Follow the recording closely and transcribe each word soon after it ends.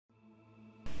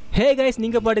Hey guys,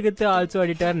 நீங்க பாட்டுக்கு also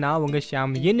editor நான் உங்க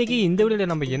ஷாம். இன்னைக்கு இந்த வீடியோல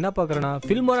நம்ம என்ன பார்க்கறோம்னா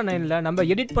Filmora 9ல நம்ம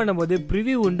எடிட் பண்ணும்போது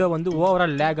preview window வந்து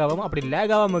ஓவரால் லாக் ஆகும். அப்படி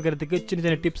லாக் ஆகாம இருக்கிறதுக்கு சின்ன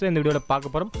சின்ன டிப்ஸ் இந்த வீடியோல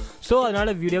பார்க்க போறோம். சோ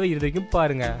அதனால வீடியோவை இறுதி வரைக்கும்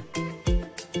பாருங்க.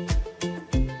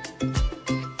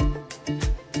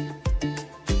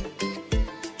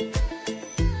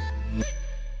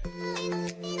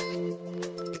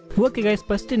 Okay guys,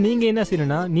 first நீங்க என்ன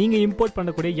செய்யணும்னா நீங்க இம்போர்ட்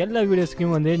பண்ணக்கூடிய எல்லா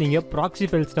வீடியோஸ்க்கும் வந்து நீங்க proxy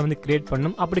files வந்து கிரியேட்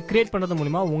பண்ணனும். அப்படி கிரியேட் பண்றது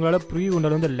மூலமா உங்களால preview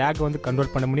window வந்து lag வந்து கண்ட்ரோல்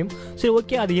பண்ண முடியும். சரி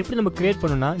ஓகே, அது எப்படி நம்ம கிரியேட்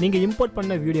பண்ணனும்னா நீங்க இம்போர்ட்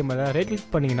பண்ண வீடியோ மேல ரைட் கிளிக்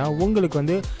பண்ணீங்கனா உங்களுக்கு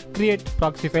வந்து create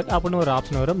proxy file அப்படின ஒரு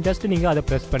ஆப்ஷன் வரும். ஜஸ்ட் நீங்க அதை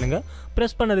பிரஸ் பண்ணுங்க.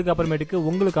 பிரஸ் பண்ணதுக்கு அப்புறமேட்டுக்கு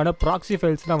உங்களுக்கான proxy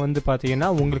filesலாம் வந்து பாத்தீங்கன்னா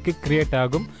உங்களுக்கு கிரியேட்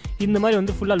ஆகும். இந்த மாதிரி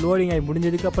வந்து ஃபுல்லா லோடிங் ஆகி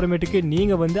முடிஞ்சதுக்கு அப்புறமேட்டுக்கு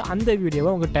நீங்க வந்து அந்த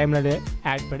வீடியோவை உங்க டைம்லைன்ல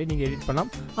ஆட் பண்ணி நீங்க எடிட்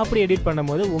பண்ணலாம். அப்படி எடிட்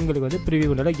பண்ணும்போது உங்களுக்கு வந்து preview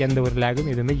windowல எந்த ஒரு லாகும்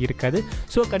எதுவுமே இருக்காது.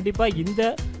 ஸோ கண்டிப்பாக இந்த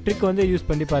ட்ரிக் வந்து யூஸ்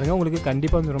பண்ணி பாருங்கள், உங்களுக்கு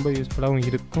கண்டிப்பாக வந்து ரொம்ப யூஸ்ஃபுல்லாகவும்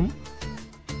இருக்கும்.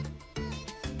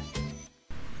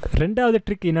 ரெண்டாவது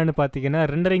ட்ரிக் என்னென்னு பார்த்தீங்கன்னா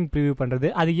ரெண்டரிங் ப்ரிவியூ பண்ணுறது.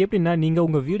 அது எப்படின்னா நீங்கள்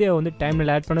உங்கள் வீடியோ வந்து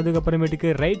டைமில் ஆட் பண்ணதுக்கு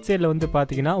அப்புறமேட்டுக்கு ரைட் சைடில் வந்து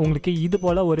பார்த்தீங்கன்னா உங்களுக்கு இது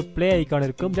போல் ஒரு ப்ளே ஐக்கான்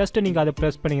இருக்கும். ஜஸ்ட் நீங்கள் அதை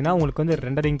ப்ரெஸ் பண்ணிங்கன்னா உங்களுக்கு வந்து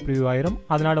ரெண்டரிங் ப்ரிவியூ ஆயிரும்.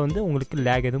 அதனால் வந்து உங்களுக்கு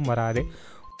லேக் எதுவும் வராது.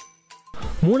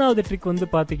 மூணாவது ட்ரிக் வந்து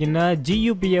பார்த்தீங்கன்னா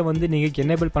GUPயை வந்து நீங்கள்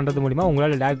எனேபிள் பண்ணுறது மூலிமா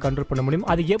உங்களால் லேக் கண்ட்ரோல் பண்ண முடியும்.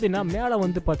 அது எப்படின்னா மேலே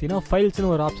வந்து பார்த்தீங்கன்னா ஃபைல்ஸ்னு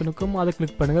ஒரு ஆப்ஷன் இருக்கும். அதை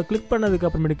கிளிக் பண்ணுங்கள். கிளிக் பண்ணதுக்கு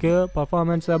அப்புறமேட்டுக்கு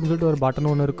பர்ஃபார்மன்ஸ் அப்படின்னு சொல்லிட்டு ஒரு பட்டன்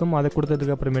ஒன்று இருக்கும். அதை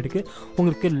கொடுத்ததுக்கு அப்புறமேட்டுக்கு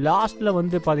உங்களுக்கு லாஸ்ட்டில்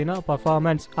வந்து பார்த்தீங்கன்னா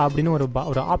பர்ஃபார்மன்ஸ் அப்படின்னு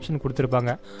ஒரு ஆப்ஷன்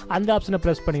கொடுத்துருப்பாங்க. அந்த ஆப்ஷனை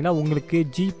ப்ரெஸ் பண்ணிங்கன்னா உங்களுக்கு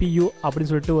GPU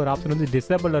அப்படின்னு சொல்லிட்டு ஒரு ஆப்ஷன் வந்து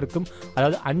டிசேபிள் இருக்கும்,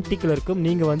 அதாவது அன்டிக்கில் இருக்கும்.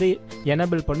 நீங்கள் வந்து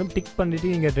எனேபிள் பண்ணும். டிக்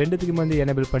பண்ணிவிட்டு நீங்கள் ரெண்டுத்துக்கும் வந்து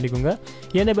எனேபிள் பண்ணிக்கோங்க.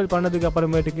 எனேபிள் பண்ணதுக்கு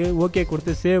அப்புறமேட்டுக்கு ஓகே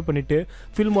கொடுத்து சேவ் பண்ணிவிட்டு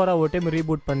Filmora ஒரு டைம்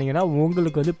ரீபூட் பண்ணிங்கன்னா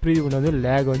உங்களுக்கு வந்து ப்ரீவியூ வந்து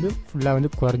லேக் வந்து ஃபுல்லாக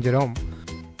வந்து குறைஞ்சிரும்.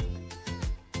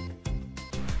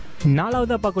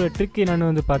 நாலாவதாக பார்க்கக்கூடிய ட்ரிக் என்னென்னு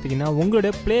வந்து பார்த்தீங்கன்னா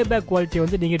உங்களுடைய ப்ளேபேக் குவாலிட்டியை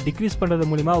வந்து நீங்கள் டிக்ரீஸ் பண்ணுறது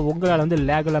மூலிமா உங்களால் வந்து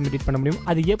லேக் எல்லாம் எடிட் பண்ண முடியும்.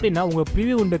 அது எப்படின்னா உங்கள்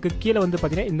ப்ரிவியூ விண்டோக்கு கீழே வந்து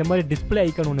பார்த்தீங்கன்னா இந்த மாதிரி டிஸ்பிளே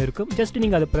ஐக்கான் ஒன்று இருக்கும். ஜஸ்ட்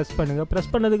நீங்கள் அதை ப்ரெஸ் பண்ணுங்கள். ப்ரெஸ்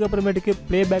பண்ணதுக்கு அப்புறமேட்டுக்கு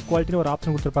ப்ளேபேக் குவாலிட்டின்னு ஒரு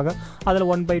ஆப்ஷன் கொடுத்துருப்பாங்க. அதில்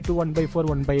 1/2, 1/4,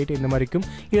 1/8 இந்த மாதிரி இருக்கும்.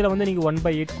 இதில் வந்து நீங்கள்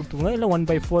 1/8 கொடுத்துங்க, இல்லை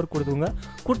 1/4 கொடுத்துங்க.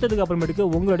 கொடுத்ததுக்கு அப்புறமேட்டுக்கு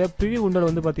உங்களுடைய ப்ரிவியூ விண்டோவில்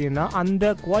வந்து பார்த்தீங்கன்னா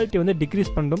அந்த குவாலிட்டி வந்து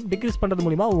டிக்ரீஸ் பண்ணும். டிக்ரீஸ் பண்ணுறது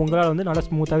மூலிமா உங்களால் வந்து நல்லா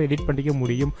ஸ்மூத்தாகவே எடிட் பண்ணிக்க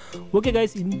முடியும். ஓகே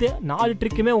கைஸ், இந்த 4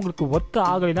 ட்ரிக்குமே உங்களுக்கு ஒர்க்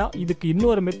ஆகலைன்னா இதுக்கு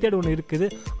இன்னொரு மெத்தட் ஒன்று இருக்குது.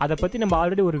 அதை பற்றி நம்ம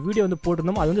ஆல்ரெடி ஒரு வீடியோ வந்து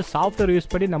போட்டிருந்தோம். அது வந்து சாஃப்ட்வேர் யூஸ்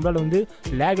பண்ணி நம்மளால் வந்து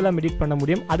லேக்லாம் எடிட் பண்ண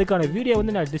முடியும். அதுக்கான வீடியோ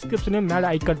வந்து நான் டிஸ்கிரிப்ஷன்லேயும் மேலே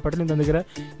ஐகார்ட் பட்டன் தந்துக்கிறேன்.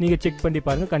 நீங்கள் செக் பண்ணி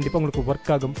பாருங்கள், கண்டிப்பாக உங்களுக்கு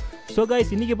ஒர்க் ஆகும். ஸோ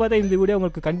கைஸ், இன்றைக்கி பார்த்தா இந்த வீடியோ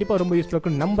உங்களுக்கு கண்டிப்பாக ரொம்ப யூஸ்ஃபுல்லாக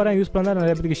இருக்கும். நம்பராக யூஸ் பண்ணால்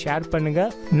நிறைய பேருக்கு ஷேர்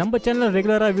பண்ணுங்கள். நம்ம சேனலில்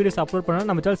ரெகுலராக வீடியோஸ் அப்லோட் பண்ணால்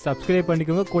நம்ம சேனல் சப்ஸ்கிரைப்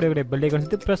பண்ணிக்கோங்க. கூட பெல்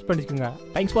ஐகான் ப்ரெஸ் பண்ணிக்கோங்க.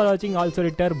 தேங்க்ஸ் ஃபார் வாட்சிங். Also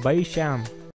editor by Sham.